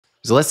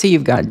So let's say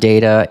you've got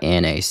data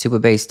in a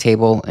Supabase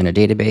table in a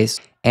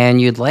database,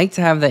 and you'd like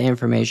to have that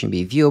information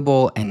be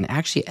viewable and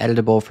actually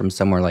editable from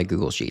somewhere like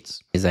Google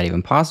Sheets. Is that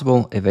even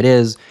possible? If it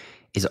is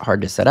it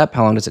hard to set up?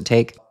 How long does it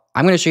take?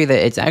 I'm going to show you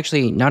that it's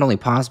actually not only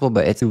possible,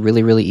 but it's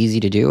really, really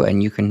easy to do,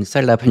 and you can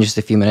set it up in just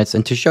a few minutes.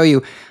 And to show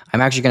you, I'm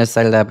actually going to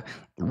set it up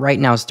right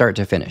now, start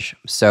to finish.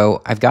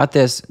 So I've got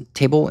this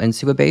table in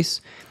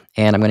Supabase,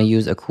 and I'm going to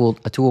use a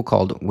tool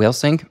called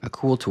Whalesync, a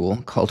cool tool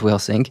called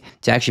Whalesync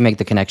to actually make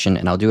the connection,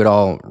 and I'll do it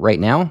all right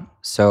now.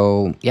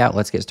 So yeah,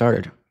 let's get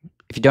started.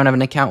 If you don't have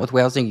an account with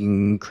Whalesync, you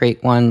can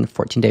create one,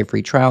 14-day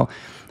free trial.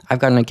 I've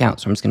got an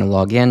account, so I'm just going to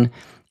log in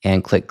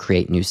and click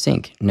Create New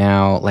Sync.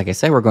 Now, like I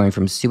said, we're going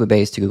from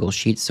Supabase to Google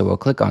Sheets, so we'll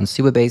click on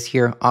Supabase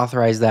here,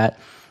 authorize that.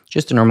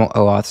 Just a normal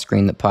OAuth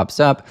screen that pops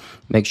up.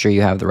 Make sure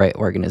you have the right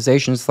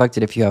organization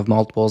selected. If you have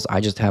multiples, I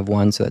just have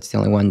one, so that's the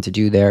only one to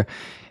do there.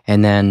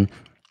 And then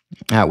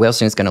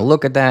Whalesync is going to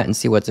look at that and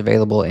see what's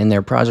available in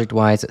there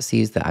project-wise. It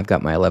sees that I've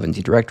got my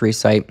 11t directory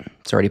site.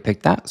 It's already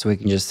picked that, so we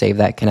can just save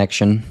that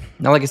connection.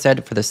 Now, like I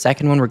said, for the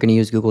second one, we're going to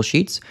use Google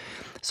Sheets.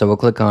 So we'll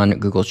click on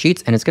Google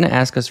Sheets, and it's going to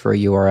ask us for a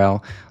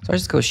URL. So I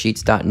just go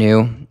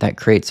sheets.new. That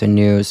creates a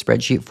new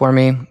spreadsheet for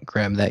me.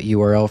 Grab that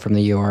URL from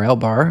the URL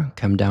bar,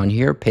 come down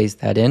here, paste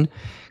that in,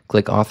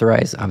 click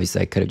authorize.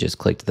 Obviously, I could have just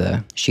clicked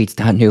the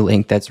sheets.new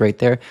link that's right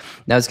there.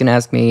 Now it's going to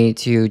ask me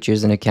to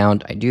choose an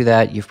account. I do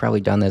that. You've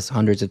probably done this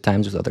hundreds of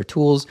times with other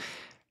tools.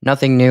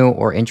 Nothing new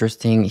or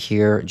interesting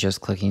here,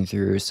 just clicking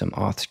through some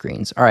auth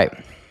screens. All right,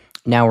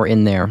 now we're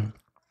in there,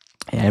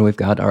 and we've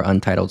got our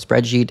untitled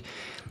spreadsheet.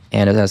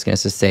 And it's asking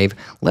us to save.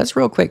 Let's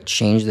real quick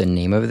change the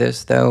name of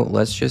this though.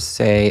 Let's just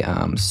say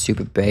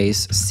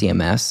Supabase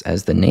CMS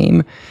as the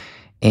name.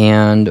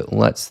 And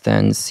let's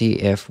then see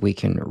if we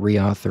can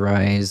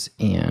reauthorize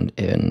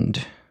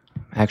and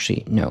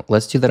actually, no,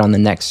 let's do that on the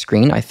next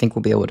screen. I think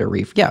we'll be able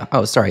to yeah,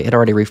 oh, sorry, it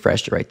already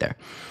refreshed it right there.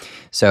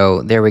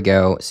 So there we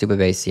go,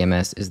 Supabase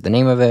CMS is the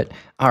name of it.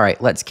 All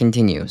right, let's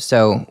continue.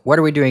 So what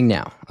are we doing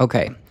now?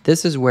 Okay,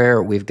 this is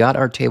where we've got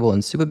our table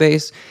in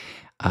Supabase.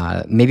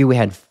 Maybe we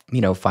had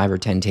 5 or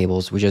 10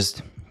 tables.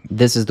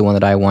 This is the one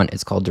that I want.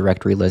 It's called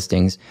directory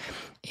listings.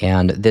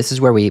 And this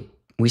is where we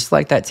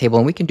select that table,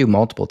 and we can do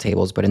multiple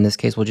tables, but in this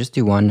case, we'll just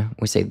do one.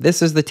 We say,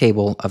 this is the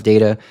table of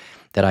data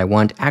that I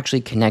want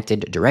actually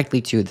connected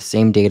directly to the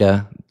same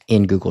data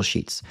in Google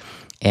Sheets.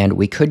 And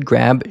we could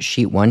grab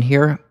sheet 1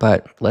 here,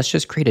 but let's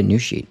just create a new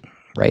sheet,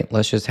 right?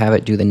 Let's just have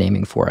it do the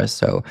naming for us.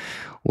 So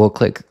we'll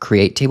click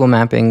create table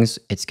mappings.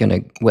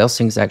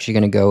 Whalesync is actually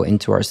going to go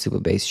into our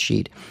Supabase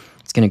sheet.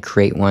 It's going to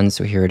create one,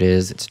 so here it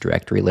is, it's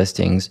directory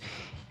listings,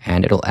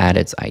 and it'll add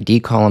its ID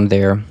column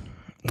there.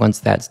 Once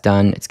that's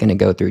done, it's going to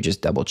go through,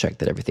 just double check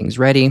that everything's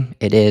ready.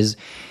 It is.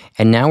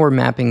 And now we're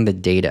mapping the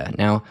data.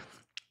 Now,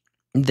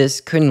 this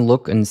couldn't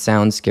look and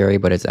sound scary,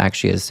 but it's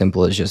actually as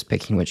simple as just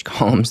picking which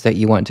columns that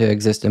you want to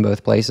exist in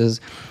both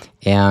places.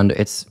 And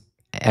it's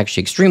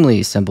actually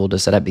extremely simple to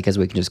set up because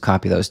we can just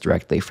copy those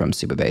directly from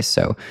Supabase.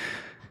 So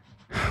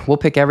we'll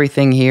pick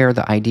everything here.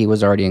 The ID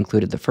was already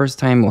included the first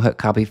time. We'll hit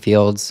copy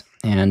fields,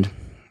 and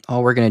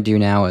all we're going to do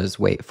now is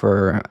wait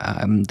for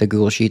the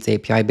Google Sheets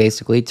API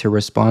basically to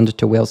respond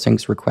to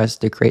Whalesync's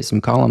request to create some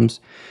columns.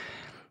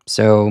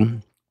 So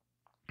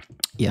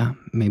yeah,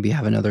 maybe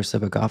have another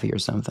sip of coffee or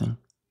something.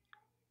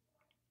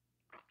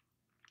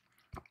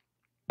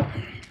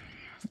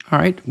 All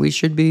right, we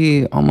should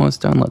be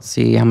almost done. Let's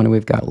see how many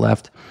we've got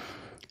left.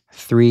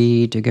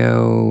 3 to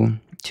go,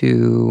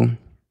 2.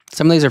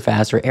 Some of these are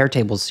faster.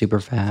 Airtable's super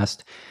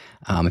fast.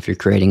 If you're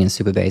creating in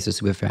Supabase, it's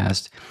super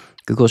fast.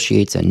 Google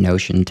Sheets and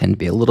Notion tend to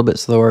be a little bit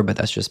slower, but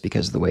that's just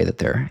because of the way that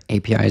their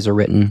APIs are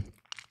written.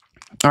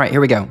 All right,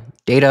 here we go.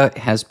 Data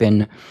has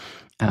been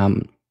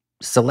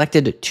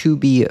selected to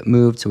be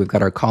moved. So we've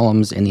got our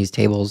columns in these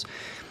tables.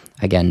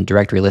 Again,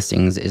 directory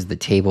listings is the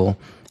table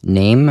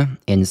name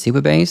in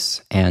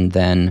Supabase, and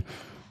then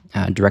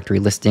directory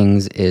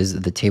listings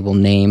is the table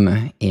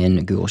name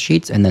in Google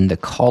Sheets, and then the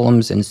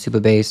columns in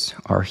Supabase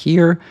are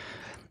here.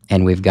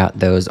 And we've got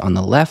those on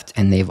the left,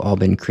 and they've all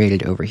been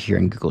created over here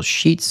in Google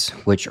Sheets,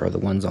 which are the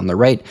ones on the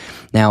right.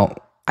 Now,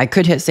 I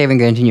could hit save and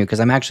continue because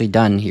I'm actually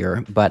done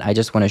here, but I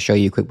just want to show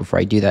you quick before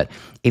I do that.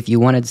 If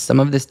you wanted some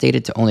of this data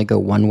to only go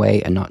one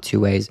way and not two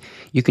ways,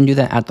 you can do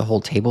that at the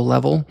whole table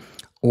level,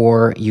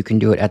 or you can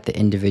do it at the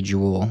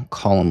individual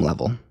column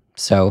level.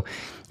 So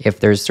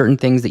if there's certain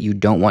things that you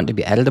don't want to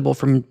be editable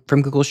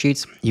from Google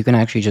Sheets, you can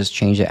actually just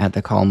change it at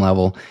the column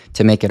level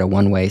to make it a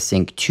one-way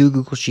sync to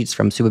Google Sheets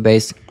from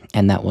Supabase,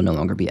 and that will no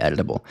longer be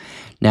editable.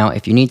 Now,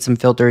 if you need some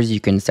filters, you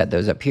can set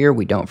those up here.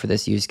 We don't for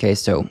this use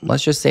case, so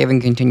let's just save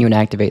and continue and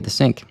activate the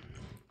sync.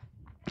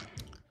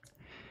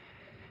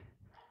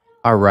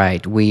 All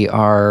right, we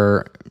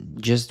are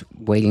just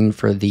waiting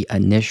for the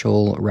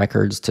initial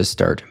records to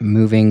start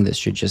moving. This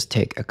should just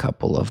take a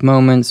couple of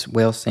moments.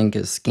 Whalesync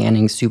is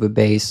scanning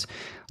Supabase.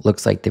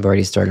 Looks like they've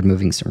already started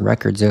moving some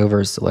records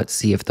over, so let's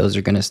see if those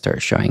are going to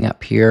start showing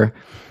up here.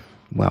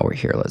 While we're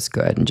here, let's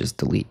go ahead and just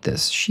delete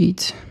this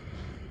sheet.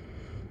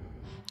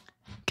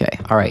 Okay,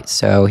 all right,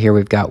 so here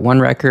we've got one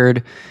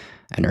record.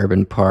 an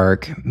urban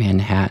park,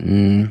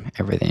 Manhattan,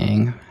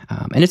 everything.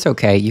 And it's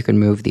okay. You can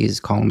move these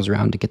columns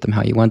around to get them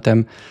how you want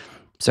them.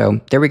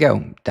 So there we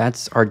go.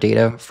 That's our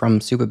data from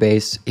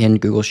Supabase in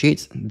Google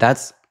Sheets.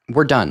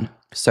 We're done.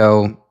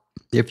 So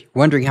if you're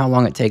wondering how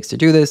long it takes to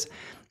do this,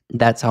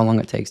 that's how long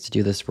it takes to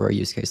do this for a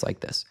use case like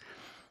this.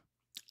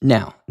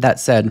 Now, that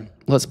said,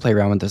 let's play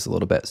around with this a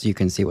little bit so you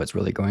can see what's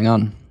really going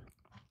on.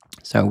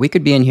 So we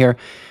could be in here.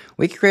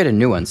 We could create a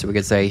new one. So we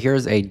could say,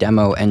 here's a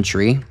demo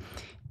entry,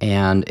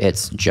 and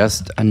it's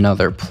just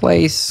another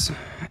place.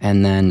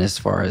 And then as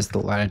far as the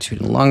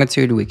latitude and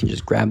longitude, we can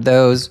just grab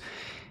those.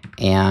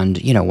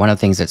 And, you know, one of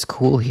the things that's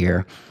cool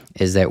here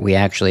is that we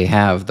actually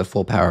have the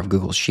full power of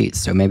Google Sheets.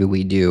 So maybe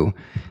we do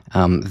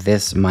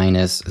this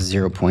minus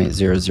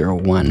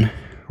 0.001,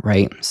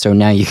 right? So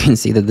now you can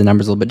see that the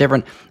number's a little bit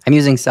different. I'm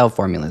using cell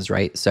formulas,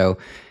 right? So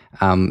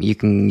you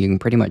can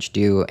pretty much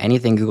do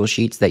anything Google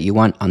Sheets that you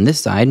want on this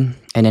side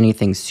and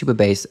anything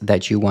Supabase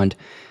that you want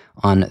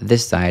on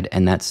this side,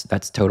 and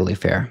that's totally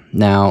fair.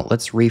 Now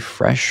let's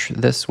refresh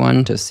this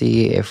one to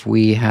see if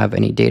we have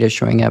any data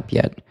showing up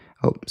yet.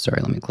 Oh,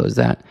 sorry, let me close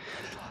that.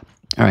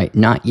 All right,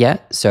 not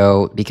yet.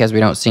 So because we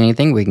don't see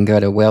anything, we can go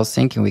to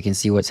Whalesync and we can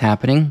see what's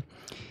happening.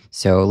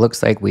 So it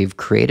looks like we've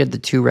created the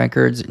 2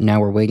 records. Now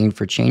we're waiting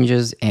for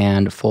changes,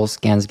 and full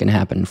scan is going to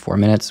happen in 4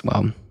 minutes.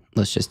 Well,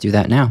 let's just do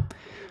that now.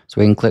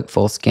 So we can click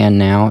full scan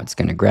now. It's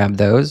going to grab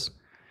those.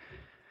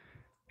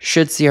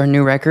 Should see our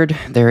new record.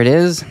 There it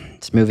is.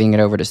 It's moving it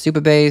over to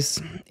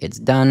Supabase. It's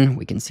done.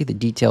 We can see the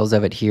details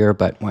of it here,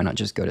 but why not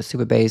just go to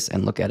Supabase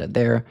and look at it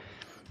there?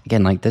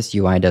 Again, like this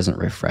UI doesn't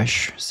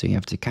refresh, so you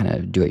have to kind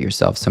of do it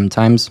yourself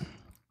sometimes.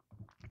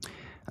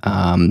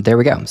 There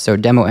we go. So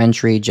demo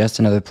entry, just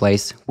another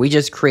place. We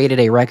just created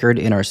a record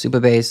in our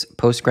Supabase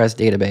Postgres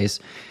database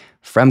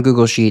from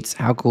Google Sheets.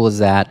 How cool is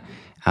that?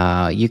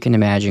 You can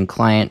imagine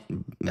clients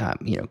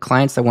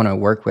that want to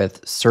work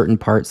with certain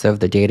parts of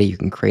the data. You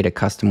can create a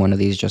custom one of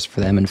these just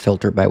for them and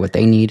filter by what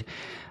they need.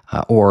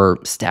 Or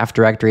staff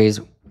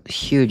directories.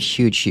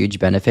 Huge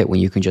benefit when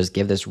you can just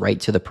give this right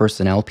to the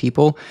personnel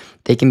people.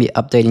 They can be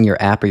updating your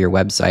app or your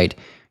website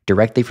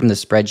directly from the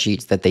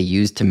spreadsheets that they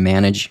use to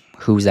manage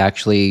who's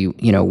actually,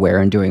 where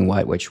and doing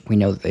what, which we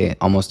know that they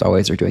almost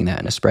always are doing that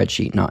in a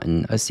spreadsheet, not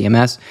in a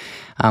CMS.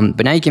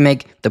 But now you can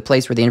make the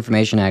place where the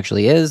information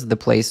actually is the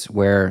place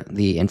where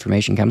the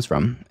information comes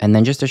from. And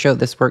then just to show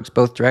this works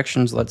both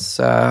directions, let's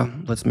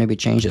maybe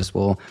change this.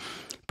 We'll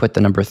put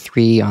the number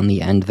 3 on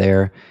the end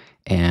there,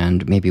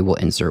 and maybe we'll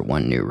insert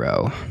 1 new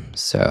row.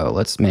 So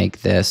let's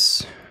make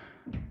this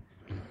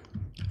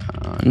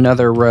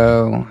another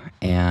row,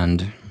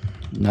 and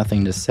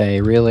nothing to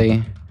say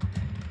really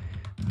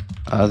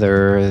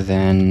other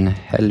than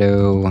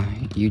hello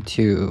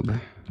YouTube.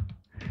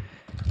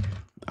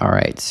 All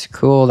right,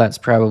 cool. That's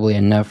probably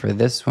enough for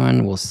this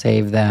one. We'll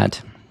save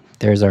that.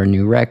 There's our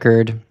new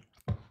record.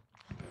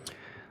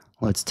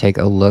 Let's take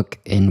a look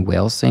in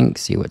Whalesync,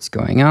 see what's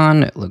going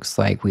on. It looks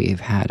like we've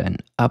had an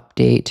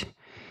update.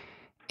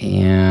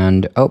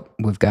 And, oh,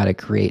 we've got to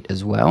create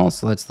as well.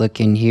 So let's look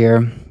in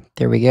here.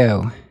 There we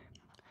go.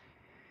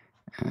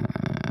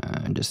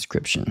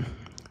 Description.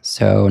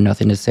 So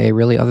nothing to say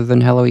really other than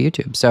hello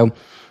YouTube. So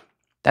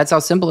that's how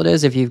simple it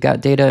is. If you've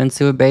got data in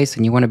Supabase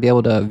and you want to be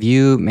able to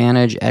view,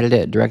 manage, edit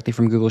it directly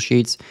from Google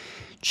Sheets,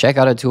 check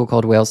out a tool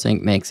called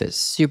Whalesync. Makes it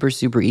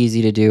super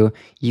easy to do.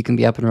 You can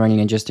be up and running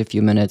in just a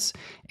few minutes,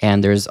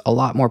 and there's a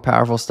lot more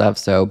powerful stuff.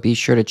 So be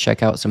sure to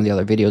check out some of the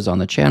other videos on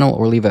the channel,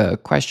 or leave a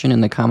question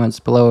in the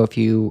comments below if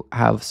you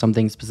have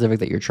something specific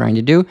that you're trying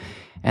to do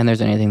and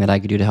there's anything that I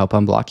could do to help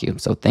unblock you.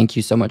 So thank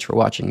you so much for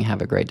watching.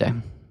 Have a great day.